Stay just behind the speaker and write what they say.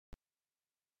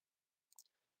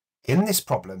In this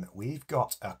problem, we've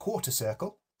got a quarter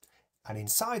circle, and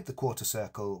inside the quarter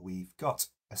circle, we've got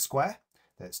a square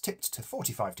that's tipped to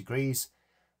 45 degrees,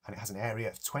 and it has an area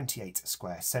of 28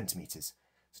 square centimetres.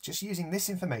 So just using this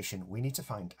information, we need to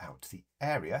find out the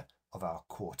area of our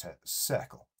quarter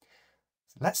circle.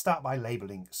 So let's start by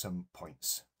labelling some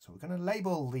points. So we're going to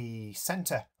label the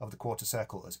centre of the quarter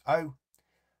circle as O,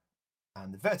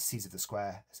 and the vertices of the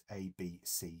square as A, B,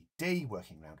 C, D,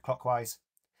 working round clockwise.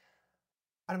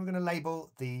 And we're going to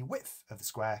label the width of the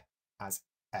square as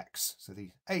x. So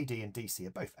the AD and DC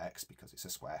are both x because it's a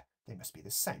square. They must be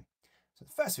the same. So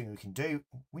the first thing we can do,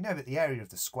 we know that the area of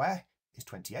the square is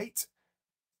 28,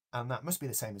 and that must be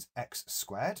the same as x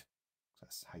squared. So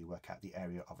that's how you work out the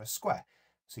area of a square.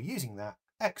 So using that,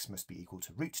 x must be equal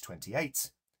to root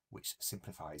 28, which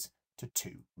simplifies to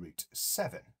 2 root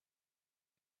 7.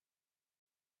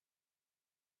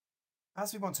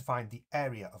 As we want to find the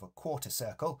area of a quarter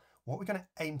circle, what we're going to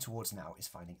aim towards now is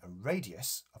finding a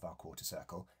radius of our quarter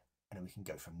circle, and then we can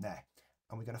go from there.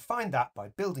 And we're going to find that by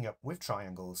building up with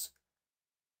triangles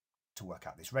to work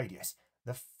out this radius.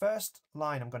 The first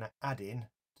line I'm going to add in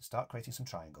to start creating some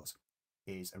triangles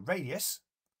is a radius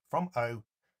from O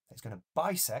that's going to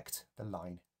bisect the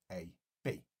line AB.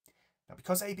 Now,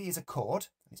 because AB is a chord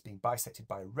and it's being bisected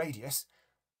by a radius,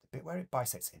 the bit where it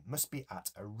bisects it must be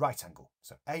at a right angle.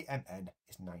 So AMN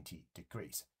is 90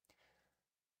 degrees.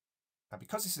 Now,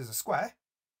 because this is a square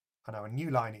and our new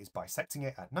line is bisecting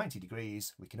it at 90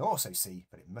 degrees, we can also see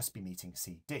that it must be meeting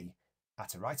CD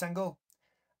at a right angle,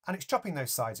 and it's chopping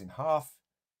those sides in half.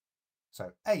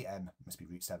 So AM must be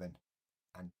root 7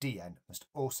 and DN must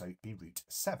also be root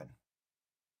 7.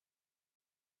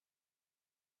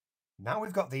 Now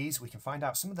we've got these, we can find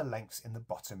out some of the lengths in the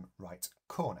bottom right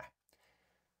corner.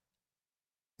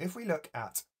 If we look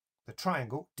at the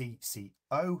triangle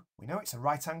DCO, we know it's a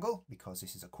right angle because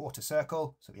this is a quarter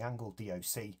circle, so the angle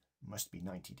DOC must be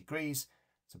 90 degrees.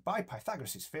 So by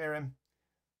Pythagoras' theorem,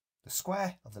 the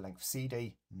square of the length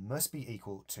CD must be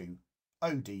equal to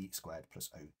OD squared plus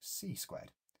OC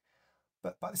squared.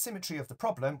 But by the symmetry of the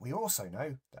problem, we also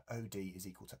know that OD is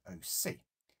equal to OC.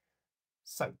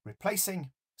 So replacing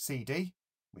CD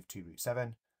with 2 root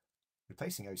 7,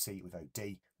 replacing OC with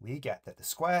OD, we get that the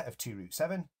square of 2 root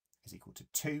 7 is equal to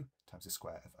 2 times the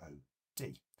square of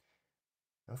OD.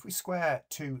 Now if we square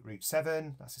 2 root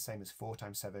 7, that's the same as 4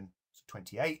 times 7, so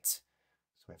 28.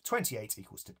 So we have 28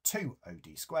 equals to 2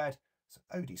 OD squared, so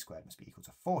OD squared must be equal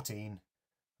to 14,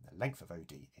 and the length of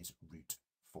OD is root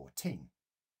 14.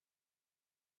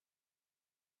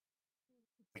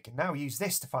 We can now use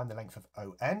this to find the length of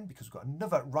ON, because we've got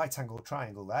another right angle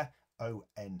triangle there,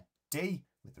 OND,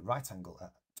 with the right angle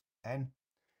at N.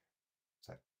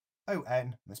 So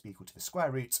ON must be equal to the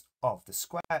square root of the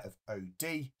square of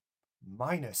OD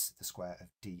minus the square of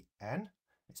DN.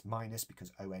 It's minus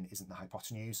because ON isn't the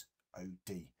hypotenuse,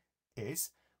 OD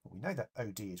is. Well, we know that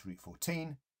OD is root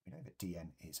 14, we know that DN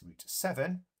is root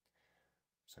 7.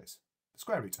 So it's the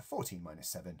square root of 14 minus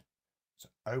 7. So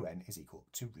ON is equal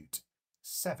to root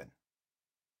 7.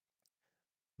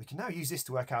 We can now use this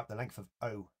to work out the length of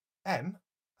OM,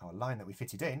 our line that we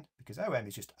fitted in, because OM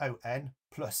is just ON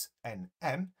plus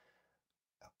NM.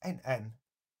 NM,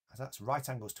 as that's right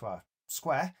angles to our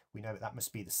square, we know that that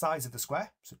must be the size of the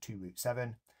square, so 2 root 7,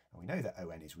 and we know that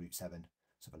ON is root 7.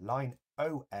 So the line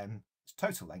OM, its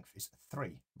total length is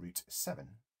 3 root 7.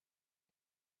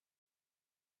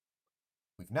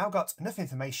 We've now got enough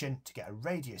information to get a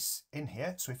radius in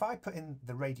here. So if I put in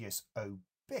the radius OB,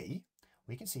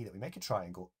 we can see that we make a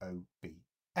triangle OBM.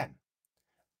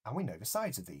 And we know the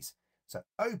sides of these. So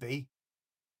OB,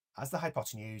 as the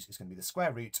hypotenuse, is going to be the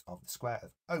square root of the square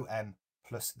of OM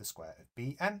plus the square of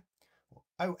BM.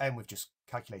 Well, OM we've just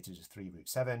calculated as 3 root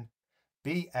 7.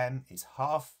 BM is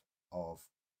half of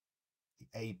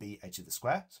the AB edge of the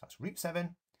square, so that's root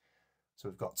 7. So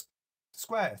we've got the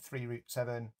square of 3 root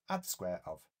 7, add the square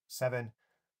of 7,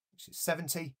 which is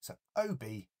 70. So OB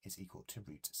is equal to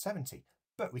root 70.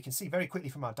 But we can see very quickly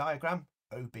from our diagram,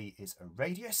 OB is a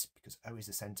radius because O is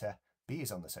the centre, B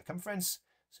is on the circumference.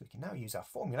 So we can now use our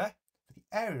formula for the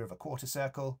area of a quarter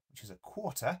circle, which is a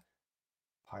quarter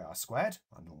pi r squared,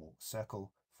 our normal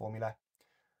circle formula.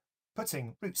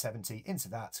 Putting root 70 into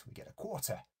that, we get a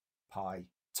quarter pi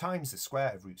times the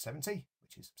square of root 70,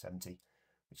 which is 70,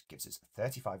 which gives us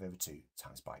 35 over 2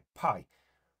 times by pi,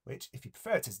 which, if you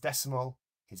prefer it as decimal,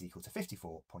 is equal to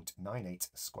 54.98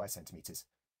 square centimetres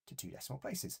to 2 decimal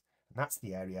places. And that's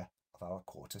the area of our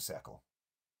quarter circle.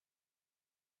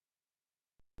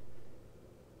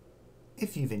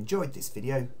 If you've enjoyed this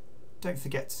video, don't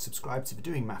forget to subscribe to the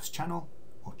Doing Maths channel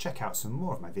or check out some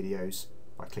more of my videos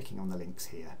by clicking on the links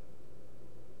here.